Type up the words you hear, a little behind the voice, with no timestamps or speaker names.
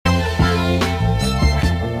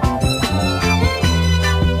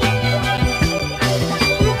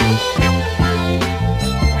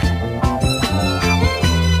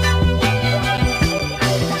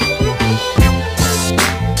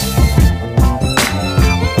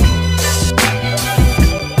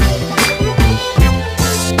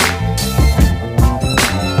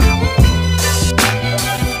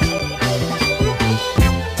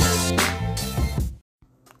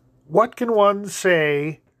What can one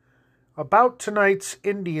say about tonight's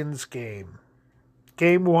Indians game?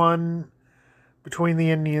 Game 1 between the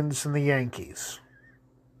Indians and the Yankees.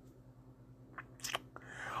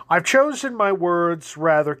 I've chosen my words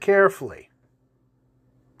rather carefully.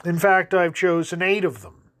 In fact, I've chosen 8 of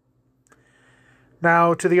them.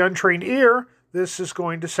 Now, to the untrained ear, this is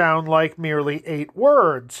going to sound like merely 8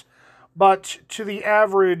 words, but to the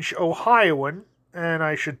average Ohioan, and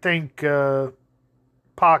I should think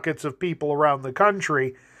pockets of people around the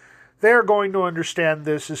country, they're going to understand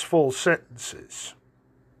this as full sentences.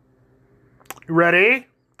 You ready?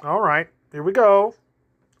 All right, here we go.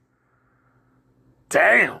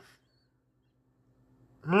 Damn.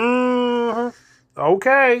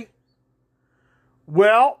 Okay.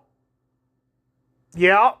 Well,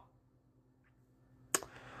 yeah.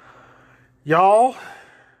 Y'all,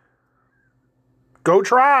 go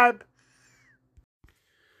Tribe.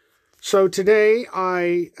 So today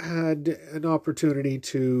I had an opportunity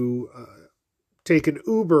to take an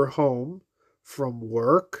Uber home from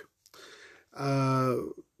work.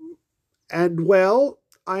 And well,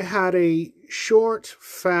 I had a short,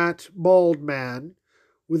 fat, bald man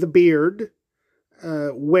with a beard,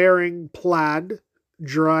 wearing plaid,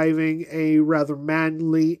 driving a rather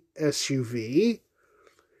manly SUV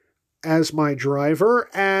as my driver,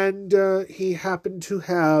 and he happened to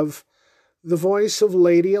have the voice of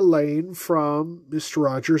Lady Elaine from Mr.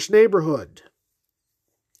 Rogers' Neighborhood.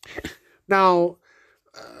 Now,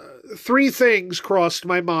 3 things crossed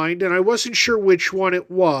my mind, and I wasn't sure which one it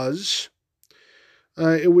was.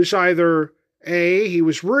 It was either A, he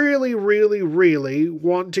was really, really, really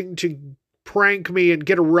wanting to prank me and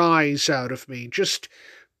get a rise out of me, just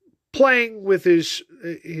playing with his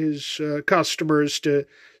customers to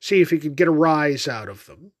see if he could get a rise out of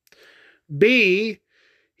them. B,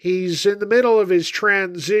 he's in the middle of his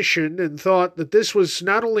transition and thought that this was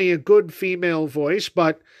not only a good female voice,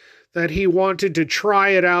 but that he wanted to try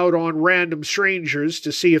it out on random strangers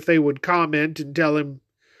to see if they would comment and tell him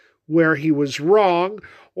where he was wrong.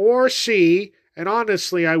 Or C, and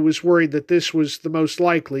honestly I was worried that this was the most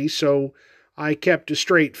likely, so I kept a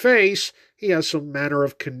straight face, he has some manner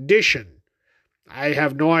of condition. I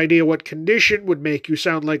have no idea what condition would make you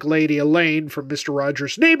sound like Lady Elaine from Mr.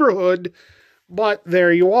 Rogers' Neighborhood, but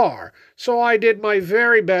there you are. So I did my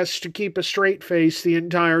very best to keep a straight face the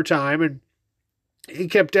entire time, and he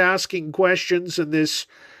kept asking questions in this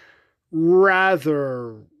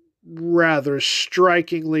rather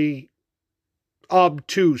strikingly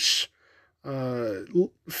obtuse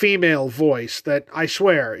female voice that, I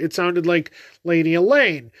swear, it sounded like Lady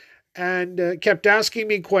Elaine, and kept asking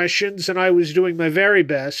me questions, and I was doing my very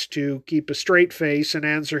best to keep a straight face and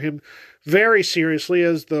answer him very seriously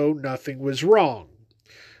as though nothing was wrong.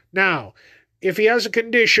 Now, if he has a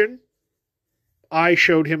condition, I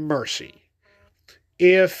showed him mercy.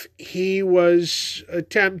 If he was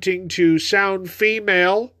attempting to sound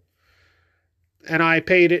female, and I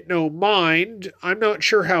paid it no mind, I'm not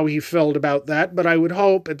sure how he felt about that, but I would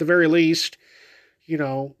hope, at the very least,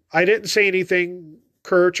 I didn't say anything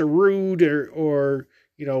curt or rude or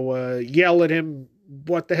yell at him,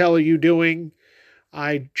 what the hell are you doing?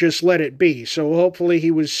 I just let it be. So hopefully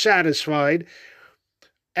he was satisfied.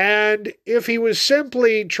 And if he was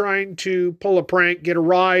simply trying to pull a prank, get a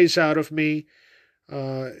rise out of me,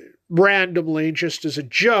 randomly, just as a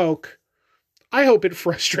joke, I hope it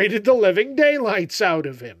frustrated the living daylights out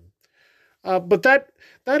of him. But that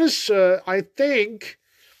is, I think,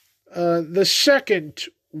 the second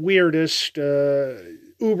weirdest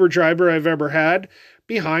Uber driver I've ever had,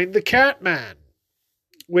 behind the Catman,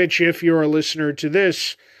 which, if you're a listener to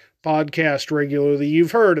this podcast regularly,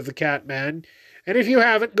 you've heard of the Catman. And if you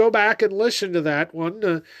haven't, go back and listen to that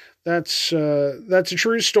one. That's a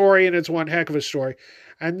true story, and it's one heck of a story.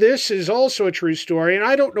 And this is also a true story, and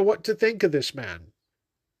I don't know what to think of this man.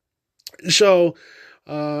 So,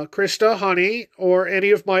 Krista, honey, or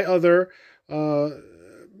any of my other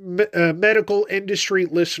medical industry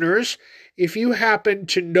listeners, if you happen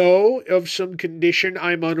to know of some condition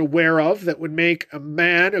I'm unaware of that would make a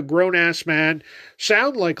man, a grown-ass man,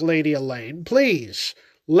 sound like Lady Elaine, please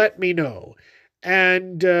let me know.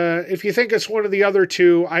 And if you think it's one of the other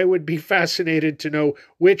 2, I would be fascinated to know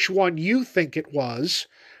which one you think it was.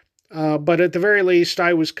 But at the very least,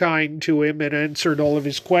 I was kind to him and answered all of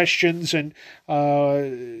his questions and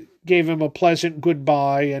gave him a pleasant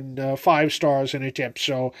goodbye and 5 stars and a tip.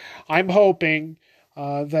 So I'm hoping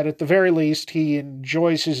that at the very least he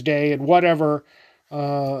enjoys his day and whatever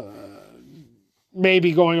may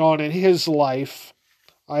be going on in his life.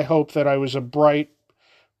 I hope that I was a bright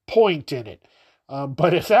point in it.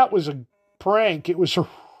 But if that was a prank, it was a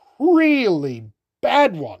really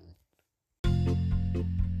bad one.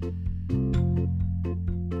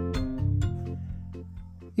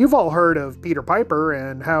 You've all heard of Peter Piper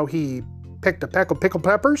and how he picked a peck of pickled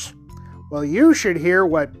peppers? Well, you should hear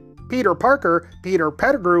what Peter Parker, Peter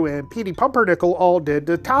Pettigrew, and Petey Pumpernickel all did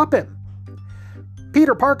to top him.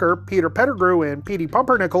 Peter Parker, Peter Pettigrew, and Petey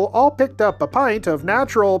Pumpernickel all picked up a pint of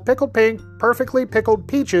natural pickled pink, perfectly pickled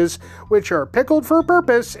peaches, which are pickled for a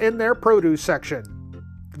purpose in their produce section.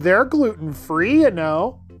 They're gluten-free, you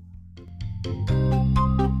know.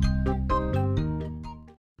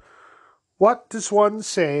 What does one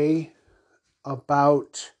say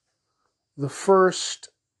about the first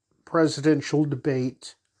presidential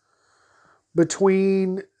debate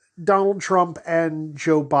between Donald Trump and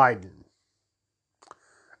Joe Biden,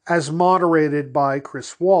 as moderated by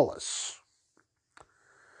Chris Wallace?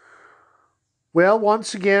 Well,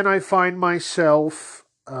 once again, I find myself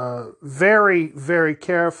very, very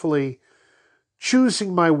carefully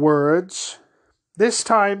choosing my words, this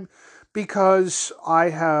time because I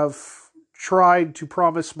have tried to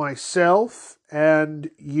promise myself and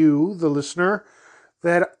you, the listener,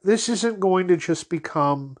 that this isn't going to just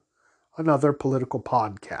become another political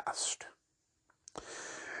podcast.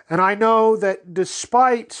 And I know that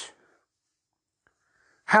despite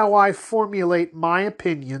how I formulate my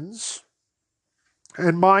opinions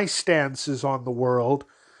and my stances on the world,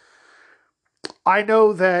 I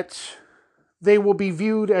know that they will be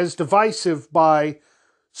viewed as divisive by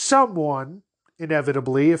someone,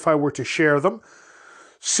 inevitably, if I were to share them.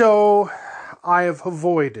 So I have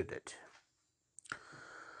avoided it.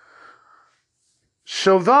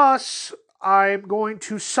 So thus, I'm going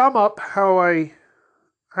to sum up how I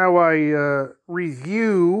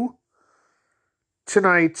review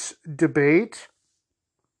tonight's debate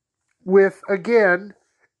with, again,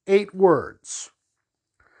 8 words.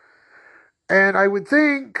 And I would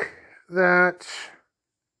think that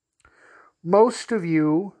most of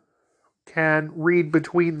you can read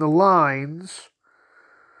between the lines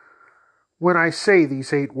when I say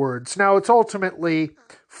these 8 words. Now, it's ultimately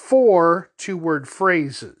 4 two-word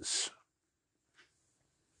phrases,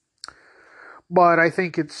 but I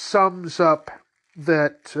think it sums up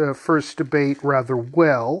that first debate rather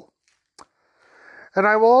well. And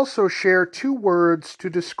I will also share 2 words to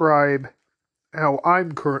describe how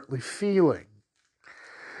I'm currently feeling.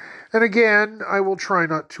 And again, I will try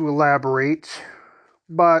not to elaborate,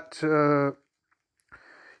 but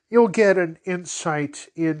you'll get an insight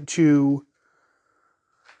into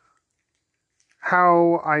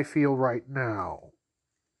how I feel right now.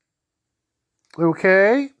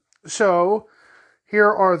 Okay? So,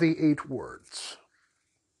 here are the 8 words.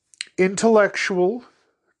 Intellectual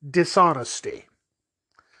dishonesty.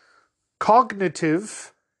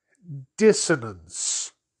 Cognitive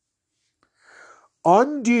dissonance.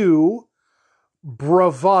 Undue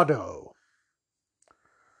bravado.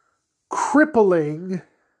 Crippling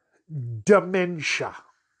dementia.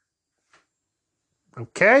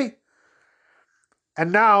 Okay?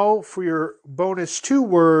 And now for your bonus 2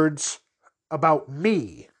 words about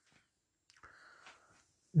me.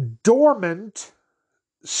 Dormant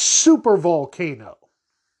supervolcano.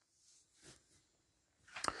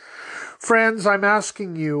 Friends, I'm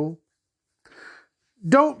asking you,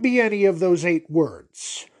 don't be any of those 8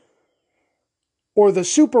 words, or the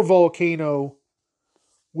supervolcano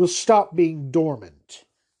will stop being dormant.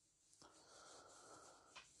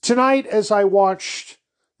 Tonight, as I watched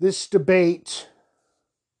this debate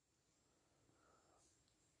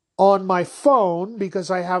on my phone, because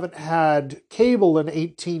I haven't had cable in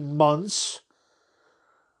 18 months,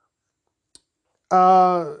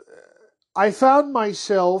 I found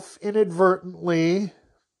myself inadvertently,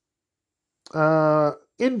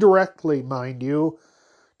 indirectly, mind you,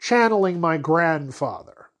 channeling my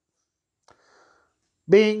grandfather.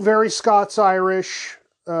 Being very Scots-Irish,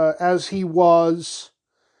 as he was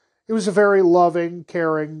a very loving,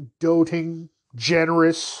 caring, doting,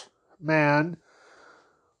 generous man.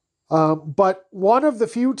 But one of the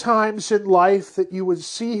few times in life that you would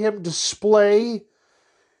see him display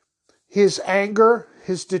his anger,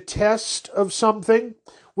 his detest of something,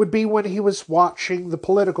 would be when he was watching the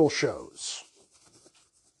political shows.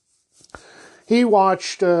 He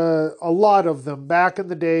watched a lot of them back in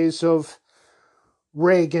the days of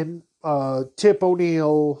Reagan, Tip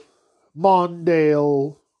O'Neill,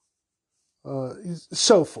 Mondale,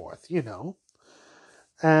 so forth, you know.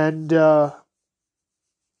 And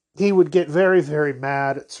he would get very, very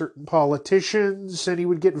mad at certain politicians, and he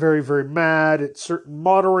would get very, very mad at certain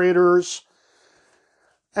moderators.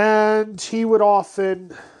 And he would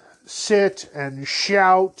often sit and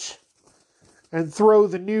shout and throw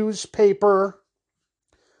the newspaper.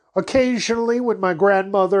 Occasionally, when my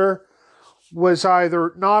grandmother was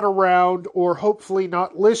either not around or hopefully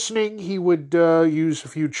not listening. He would use a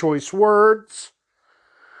few choice words.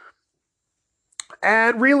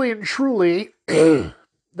 And really and truly,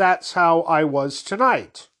 that's how I was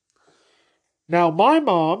tonight. Now, my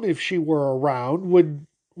mom, if she were around,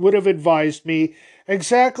 would have advised me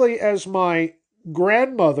exactly as my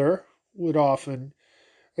grandmother would often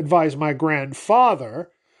advise my grandfather.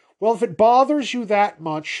 Well, if it bothers you that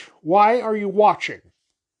much, why are you watching?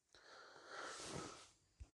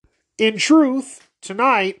 In truth,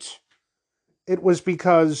 tonight, it was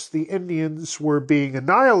because the Indians were being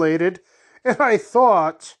annihilated, and I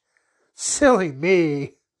thought, silly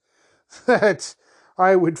me, that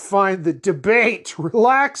I would find the debate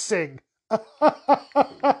relaxing.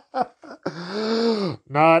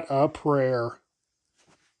 Not a prayer.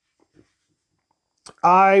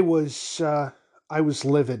 I was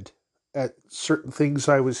livid at certain things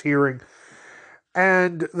I was hearing,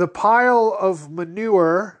 and the pile of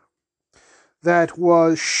manure that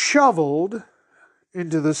was shoveled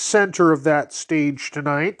into the center of that stage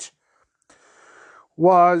tonight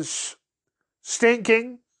was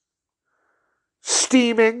stinking,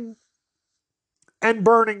 steaming, and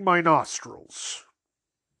burning my nostrils.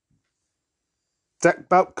 That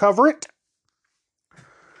about cover it?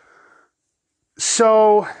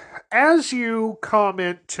 So, as you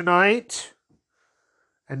comment tonight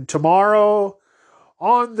and tomorrow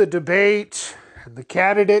on the debate and the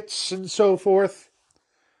candidates and so forth,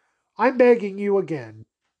 I'm begging you again,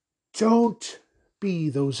 don't be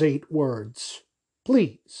those 8 words.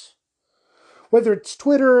 Please. Whether it's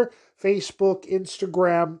Twitter, Facebook,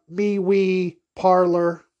 Instagram, MeWe,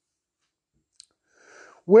 Parler,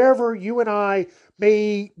 wherever you and I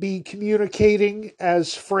may be communicating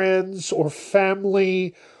as friends or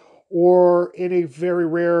family, or in a very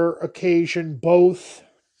rare occasion, both,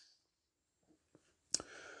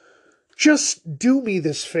 just do me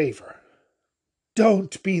this favor.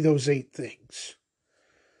 Don't be those 8 things.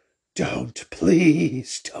 Don't,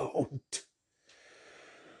 please don't.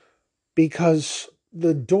 Because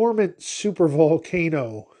the dormant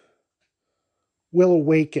supervolcano will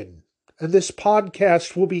awaken, and this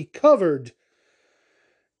podcast will be covered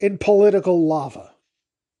in political lava.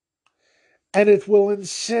 And it will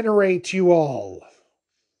incinerate you all.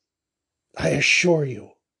 I assure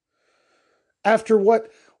you. After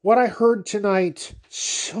what I heard tonight,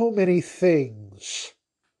 so many things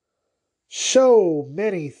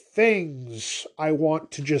I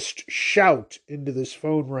want to just shout into this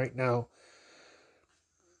phone right now.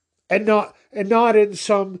 And not in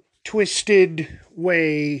some twisted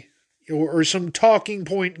way or some talking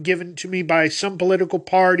point given to me by some political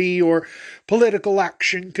party or political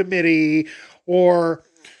action committee or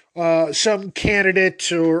some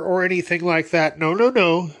candidate or anything like that.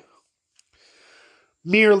 No.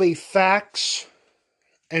 Merely facts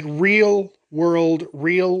and real world,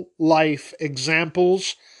 real life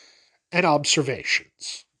examples and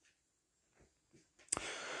observations.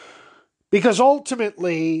 Because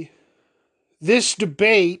ultimately, this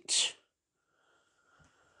debate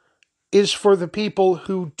is for the people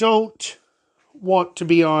who don't want to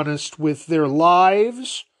be honest with their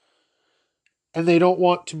lives, and they don't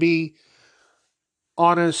want to be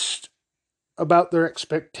honest about their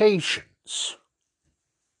expectations.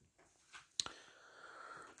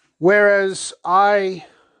 Whereas I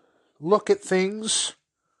look at things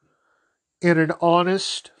in an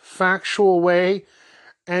honest, factual way,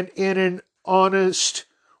 and in an honest,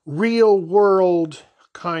 real-world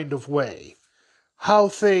kind of way. How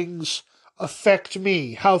things affect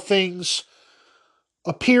me, how things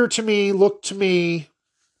appear to me, look to me,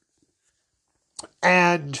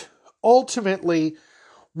 and ultimately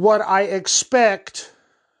what I expect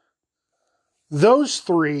those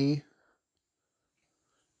 3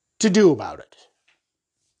 to do about it.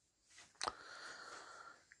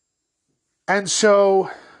 And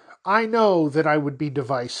so I know that I would be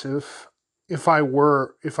divisive if I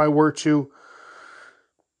were to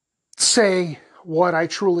say what I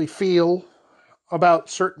truly feel about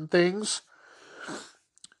certain things.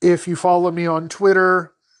 If you follow me on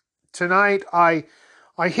Twitter tonight, I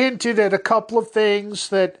hinted at a couple of things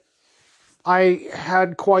that I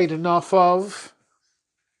had quite enough of.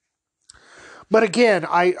 But again,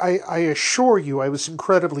 I assure you, I was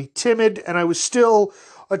incredibly timid, and I was still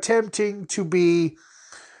attempting to be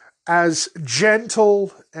as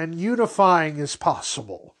gentle and unifying as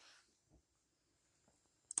possible.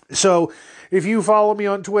 So, if you follow me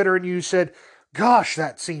on Twitter and you said, gosh,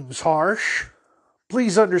 that seems harsh,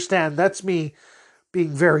 please understand that's me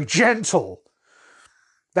being very gentle.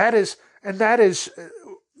 That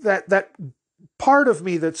part of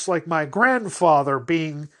me that's like my grandfather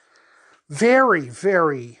being very,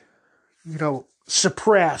 very,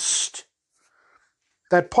 suppressed.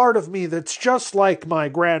 That part of me that's just like my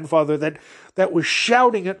grandfather that was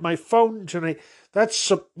shouting at my phone tonight.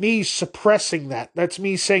 That's me suppressing that. That's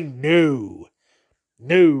me saying no.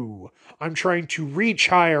 No. I'm trying to reach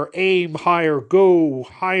higher, aim higher, go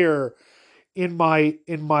higher in my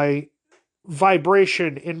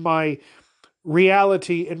vibration, in my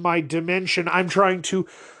reality, in my dimension. I'm trying to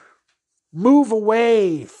move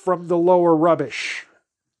away from the lower rubbish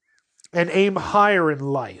and aim higher in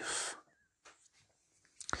life.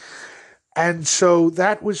 And so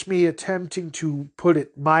that was me attempting to put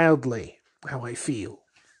it mildly, how I feel.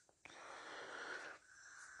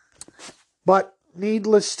 But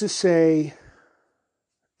needless to say,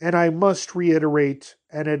 and I must reiterate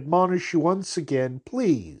and admonish you once again,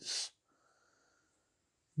 please,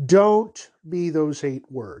 don't be those 8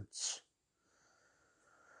 words.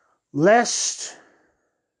 Lest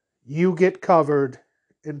you get covered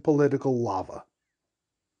in political lava.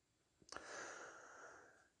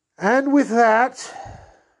 And with that,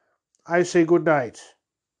 I say good night.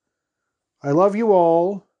 I love you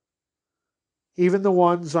all, even the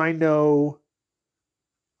ones I know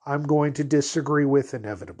I'm going to disagree with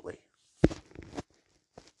inevitably.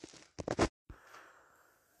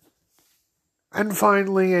 And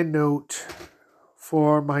finally, a note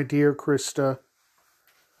for my dear Krista,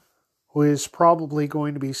 who is probably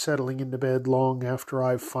going to be settling into bed long after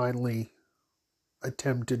I've finally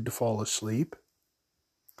attempted to fall asleep.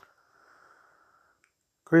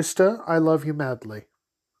 Krista, I love you madly.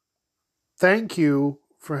 Thank you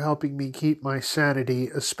for helping me keep my sanity,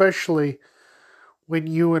 especially when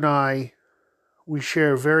you and we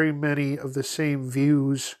share very many of the same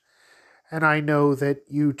views, and I know that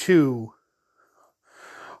you too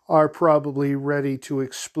are probably ready to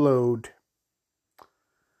explode.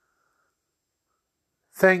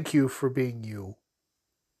 Thank you for being you.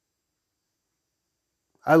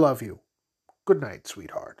 I love you. Good night,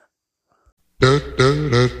 sweetheart. Good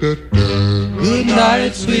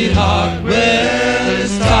night, sweetheart. Well,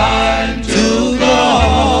 it's time to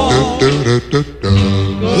go.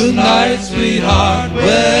 Good night, sweetheart.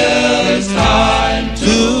 Well, it's time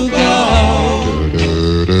to go.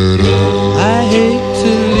 I hate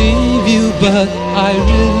to leave you, but I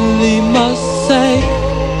really